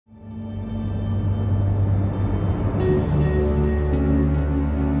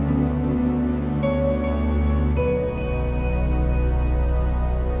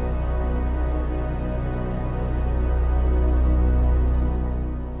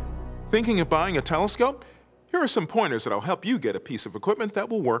Thinking of buying a telescope? Here are some pointers that'll help you get a piece of equipment that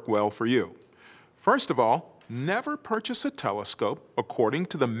will work well for you. First of all, never purchase a telescope according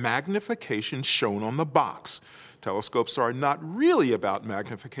to the magnification shown on the box. Telescopes are not really about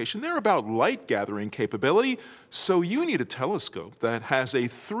magnification, they're about light gathering capability, so you need a telescope that has a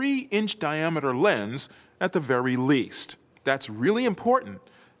 3-inch diameter lens at the very least. That's really important.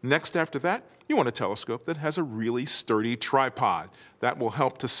 Next after that, you want a telescope that has a really sturdy tripod. That will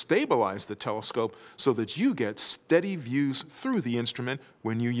help to stabilize the telescope so that you get steady views through the instrument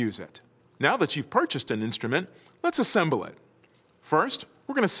when you use it. Now that you've purchased an instrument, let's assemble it. First,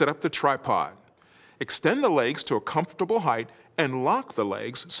 we're going to set up the tripod. Extend the legs to a comfortable height and lock the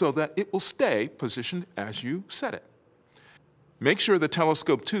legs so that it will stay positioned as you set it. Make sure the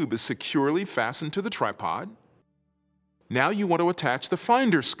telescope tube is securely fastened to the tripod. Now you want to attach the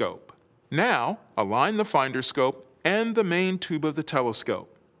finder scope. Now, align the finder scope and the main tube of the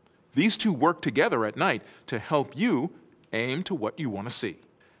telescope. These two work together at night to help you aim to what you want to see.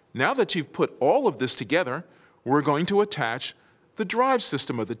 Now that you've put all of this together, we're going to attach the drive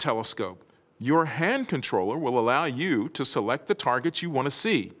system of the telescope. Your hand controller will allow you to select the targets you want to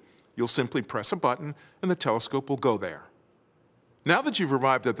see. You'll simply press a button and the telescope will go there. Now that you've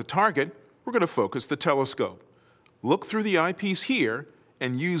arrived at the target, we're going to focus the telescope. Look through the eyepiece here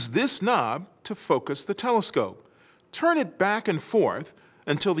and use this knob to focus the telescope. Turn it back and forth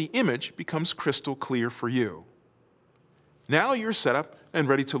until the image becomes crystal clear for you. Now you're set up and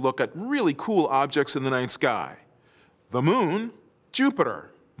ready to look at really cool objects in the night sky. The Moon,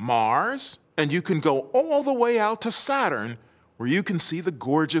 Jupiter, Mars, and you can go all the way out to Saturn where you can see the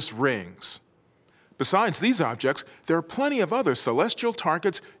gorgeous rings. Besides these objects, there are plenty of other celestial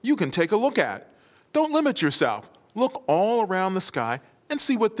targets you can take a look at. Don't limit yourself. Look all around the sky and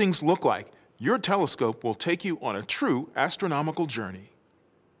see what things look like. Your telescope will take you on a true astronomical journey.